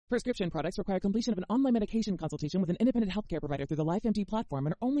Prescription products require completion of an online medication consultation with an independent healthcare provider through the LifeMD platform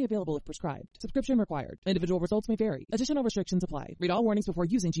and are only available if prescribed. Subscription required. Individual results may vary. Additional restrictions apply. Read all warnings before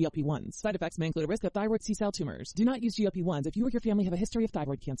using GLP-1s. Side effects may include a risk of thyroid C-cell tumors. Do not use GLP-1s if you or your family have a history of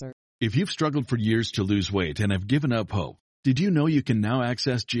thyroid cancer. If you've struggled for years to lose weight and have given up hope, did you know you can now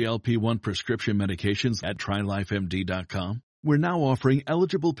access GLP-1 prescription medications at TryLifeMD.com? We're now offering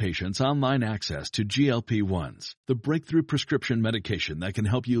eligible patients online access to GLP-1s, the breakthrough prescription medication that can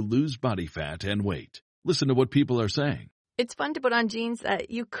help you lose body fat and weight. Listen to what people are saying. It's fun to put on jeans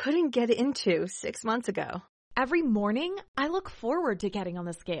that you couldn't get into 6 months ago. Every morning, I look forward to getting on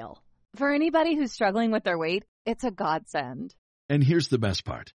the scale. For anybody who's struggling with their weight, it's a godsend. And here's the best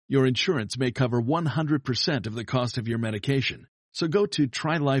part. Your insurance may cover 100% of the cost of your medication. So go to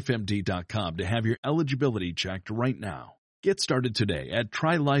TryLifeMD.com to have your eligibility checked right now. Get started today at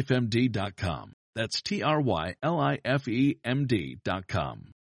TryLifeMD.com. That's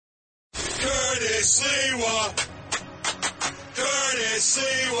TryLifeMD.com. Curtis Lewa. Curtis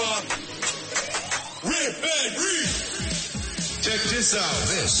Lewa. Rip and read. Check this out.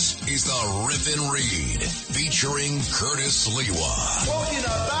 This is the Rip and Read featuring Curtis Lewa.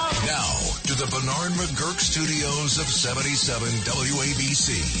 Now to the Bernard McGurk studios of 77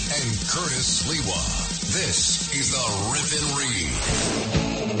 WABC and Curtis Lewa. This is the Rip and Read.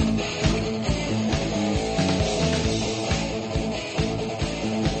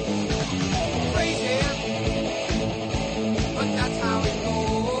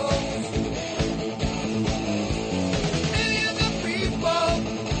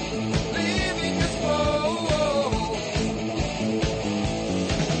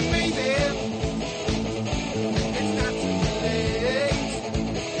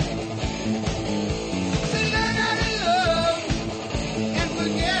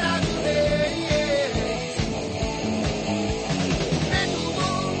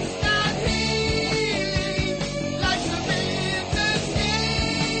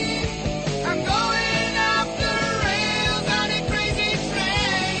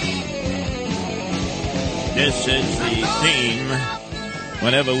 This is the theme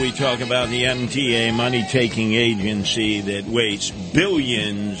whenever we talk about the MTA, money-taking agency that wastes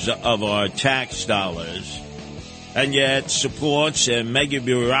billions of our tax dollars and yet supports a mega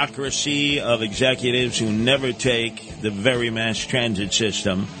bureaucracy of executives who never take the very mass transit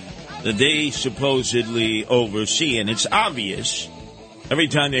system that they supposedly oversee. And it's obvious every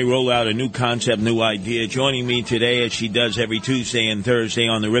time they roll out a new concept, new idea. Joining me today, as she does every Tuesday and Thursday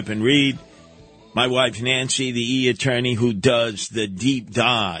on the Rip and Read, my wife, Nancy, the e-attorney who does the deep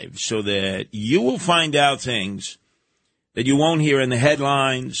dive so that you will find out things that you won't hear in the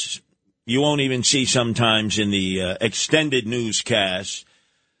headlines, you won't even see sometimes in the extended newscasts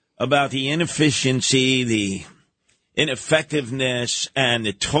about the inefficiency, the ineffectiveness, and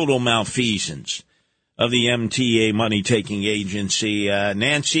the total malfeasance of the MTA money-taking agency.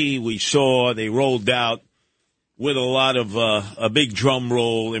 Nancy, we saw they rolled out with a lot of a big drum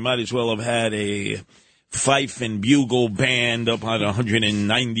roll. They might as well have had a fife and bugle band up on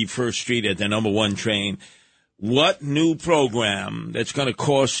 191st Street at the number one train. What new program that's going to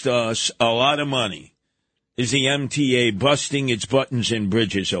cost us a lot of money is the MTA busting its buttons and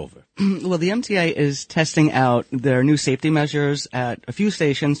bridges over? Well, the MTA is testing out their new safety measures at a few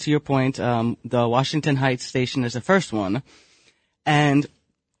stations. To your point, the Washington Heights station is the first one. And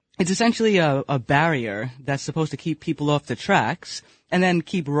it's essentially a barrier that's supposed to keep people off the tracks and then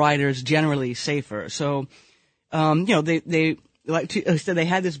keep riders generally safer. So, they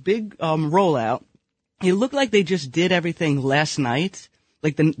had this big rollout. It looked like they just did everything last night,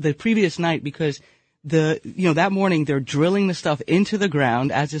 like the previous night, because that morning they're drilling the stuff into the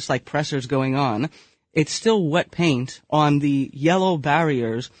ground as this like pressure's going on. It's still wet paint on the yellow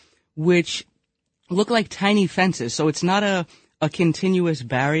barriers, which look like tiny fences. So it's not a continuous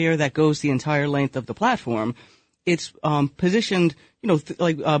barrier that goes the entire length of the platform. It's positioned,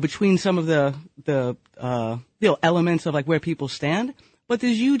 between some of the elements of like where people stand, but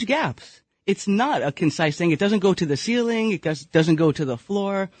there's huge gaps. It's not a concise thing. It doesn't go to the ceiling. It doesn't go to the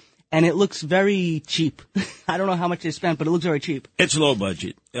floor. And it looks very cheap. I don't know how much they spent, but it looks very cheap. It's low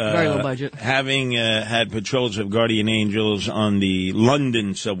budget. Very low budget. Having had patrols of Guardian Angels on the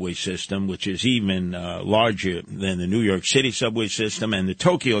London subway system, which is even larger than the New York City subway system and the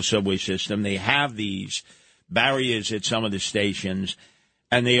Tokyo subway system, they have these barriers at some of the stations,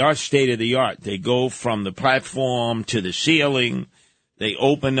 and they are state-of-the-art. They go from the platform to the ceiling. They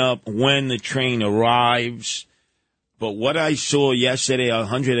open up when the train arrives. But what I saw yesterday on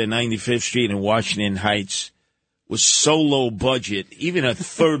 195th Street in Washington Heights was so low budget, even a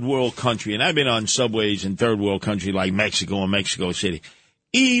third world country, and I've been on subways in third world country like Mexico and Mexico City,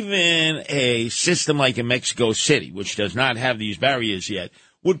 even a system like in Mexico City, which does not have these barriers yet,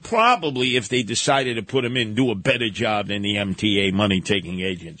 would probably, if they decided to put them in, do a better job than the MTA money-taking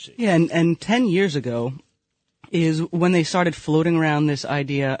agency. Yeah, and 10 years ago is when they started floating around this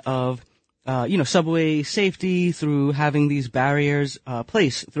idea of, subway safety through having these barriers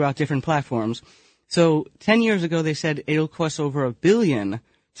placed throughout different platforms. So 10 years ago, they said it'll cost over $1 billion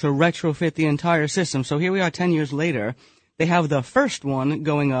to retrofit the entire system. So here we are 10 years later. They have the first one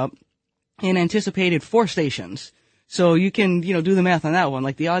going up in anticipated 4 stations. So you can, do the math on that one.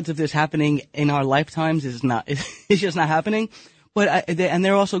 Like the odds of this happening in our lifetimes is it's just not happening. But, and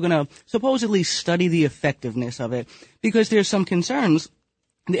they're also going to supposedly study the effectiveness of it because there's some concerns.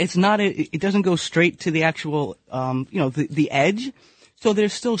 It doesn't go straight to the actual, the edge. So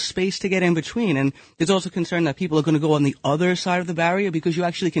there's still space to get in between. And there's also concern that people are going to go on the other side of the barrier because you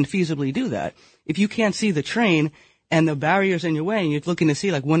actually can feasibly do that. If you can't see the train and the barrier's in your way and you're looking to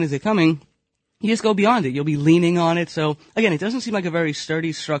see, like, when is it coming, you just go beyond it. You'll be leaning on it. So, again, it doesn't seem like a very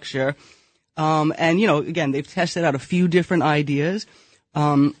sturdy structure. And, again, they've tested out a few different ideas.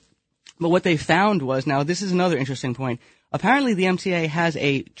 But what they found was, now this is another interesting point, apparently the MTA has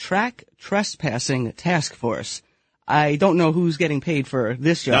a track trespassing task force. I don't know who's getting paid for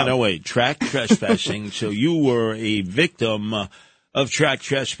this job. No, wait. Track trespassing. So you were a victim of track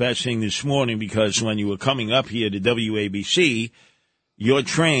trespassing this morning because when you were coming up here to WABC, your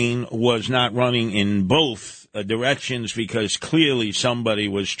train was not running in both directions because clearly somebody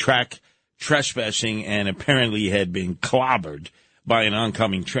was track trespassing and apparently had been clobbered by an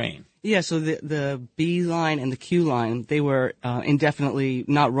oncoming train. Yeah, so the B line and the Q line, they were indefinitely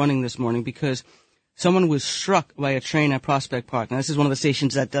not running this morning because someone was struck by a train at Prospect Park. Now, this is one of the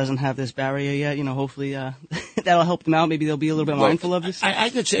stations that doesn't have this barrier yet. Hopefully that'll help them out. Maybe they'll be a little bit mindful of this. I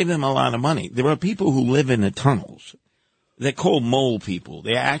could save them a lot of money. There are people who live in the tunnels. They're called mole people.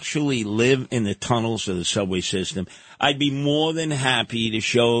 They actually live in the tunnels of the subway system. I'd be more than happy to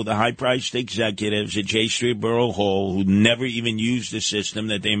show the high-priced executives at J Street Borough Hall who never even use the system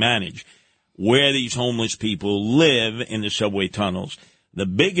that they manage where these homeless people live in the subway tunnels. The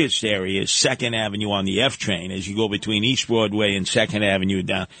biggest area is 2nd Avenue on the F train as you go between East Broadway and 2nd Avenue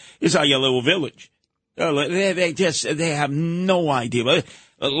down. It's like a little village. They have no idea. But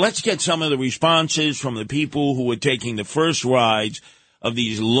let's get some of the responses from the people who were taking the first rides of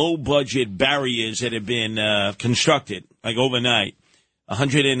these low-budget barriers that have been constructed, like overnight.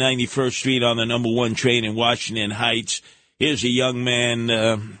 191st Street on the number 1 train in Washington Heights. Here's a young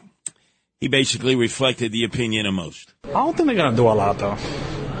man. He basically reflected the opinion of most. I don't think they're going to do a lot, though.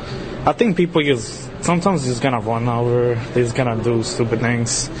 I think people sometimes just going to run over. They're just going to do stupid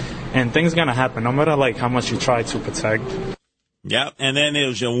things. And things going to happen, no matter, how much you try to protect. Yeah, and then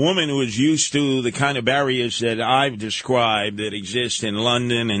there's a woman who is used to the kind of barriers that I've described that exist in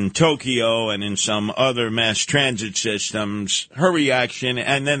London and Tokyo and in some other mass transit systems. Her reaction,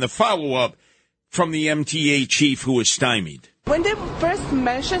 and then the follow-up from the MTA chief who was stymied. When they first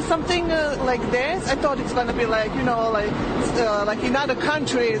mentioned something like this, I thought it's going to be like in other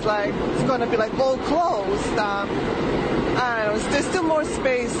countries, it's going to be all closed. I don't know, there's still more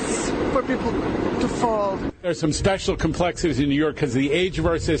space for people to fall. There's some special complexities in New York because of the age of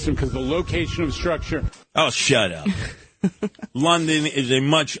our system, because of the location of structure. Oh, shut up. London is a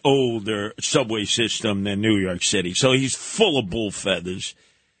much older subway system than New York City, so he's full of bull feathers.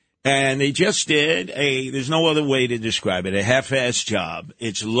 And they just did there's no other way to describe it, a half-assed job.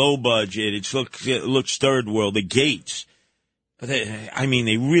 It's low budget. It looks third world. The gates,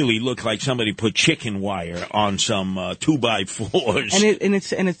 they really look like somebody put chicken wire on some 2x4s.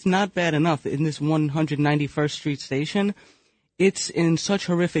 And it's not bad enough. In this 191st Street station, it's in such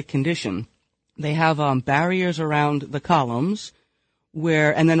horrific condition. They have barriers around the columns,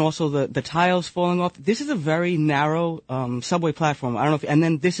 and then also the tiles falling off. This is a very narrow subway platform. I don't know and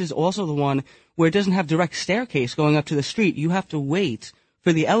then this is also the one where it doesn't have direct staircase going up to the street. You have to wait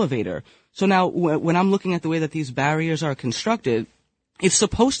for the elevator. So now when I'm looking at the way that these barriers are constructed, it's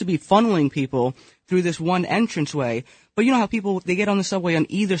supposed to be funneling people through this one entranceway. But you know how they get on the subway on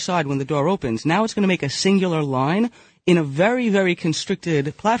either side when the door opens. Now it's going to make a singular line in a very, very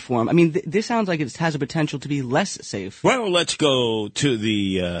constricted platform. This sounds like it has a potential to be less safe. Well, let's go to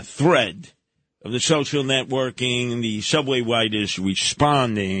the thread of the social networking. The subway riders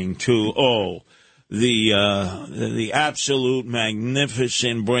responding to, the absolute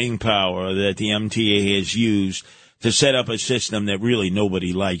magnificent brain power that the MTA has used to set up a system that really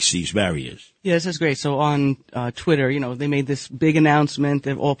nobody likes, these barriers. Yeah, this is great. So on Twitter, they made this big announcement.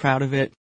 They're all proud of it.